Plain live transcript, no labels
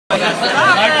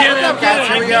What's up, guys?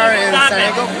 Here we are in San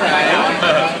Diego Prime,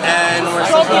 and we're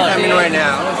supposed to be coming right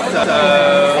now.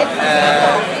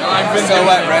 So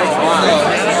what, right?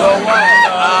 So what?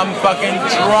 I'm fucking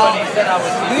drunk.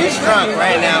 He's drunk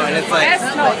right now, and it's like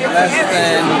less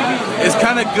than. It's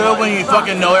kind of good when you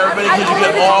fucking know everybody because you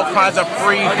get all kinds of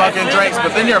free fucking drinks,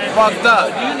 but then you're fucked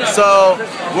up. So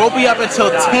we'll be up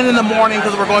until 10 in the morning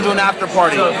because we're going to an after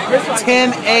party.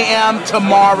 10 a.m.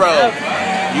 tomorrow.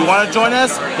 You want to join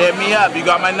us? Hit me up. You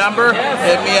got my number?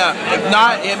 Hit me up. If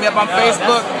not, hit me up on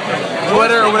Facebook,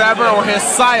 Twitter, or whatever, or his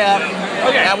Saya,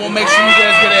 and we'll make sure you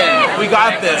guys get in. We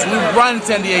got this. We run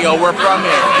San Diego. We're from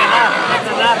here.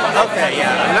 Okay,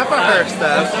 yeah. Enough of her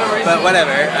stuff, but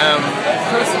whatever.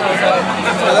 For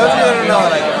those of you that don't know,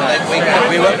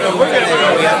 we went from San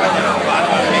Diego. We have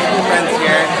friends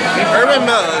here. Urban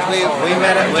Moes. We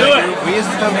met at. We used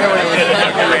to come here when it was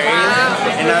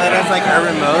Marys, and now that it's like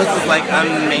Urban Moes, it's like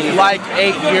amazing. Like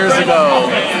 8 years ago.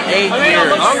 8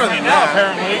 years. Longer than that.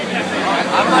 Apparently.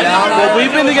 Well,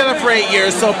 we've been together for 8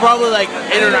 years, so probably like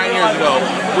 8 or 9 years ago.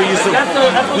 We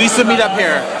used to meet up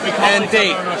here and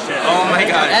date. Oh my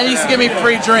god. And he used to give me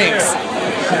free drinks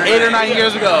 8 or 9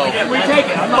 years ago.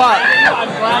 But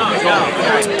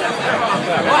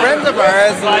friends of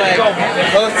ours, like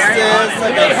hostess,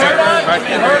 like servers,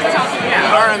 bartenders,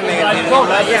 are amazing. We love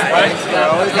this place. We're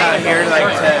always out here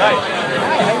like to.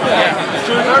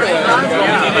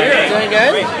 Doing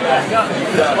good?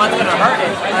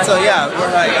 So yeah,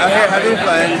 we're like out here having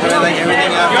fun, doing like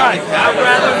everything else.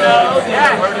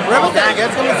 We're about to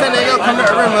guys come to San Diego, come to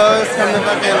Urban Moes, come to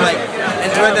fucking like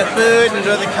enjoy the food,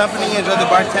 enjoy the company, enjoy the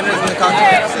bartenders and the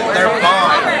cocktails. They're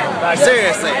bomb.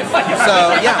 Seriously.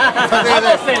 So yeah,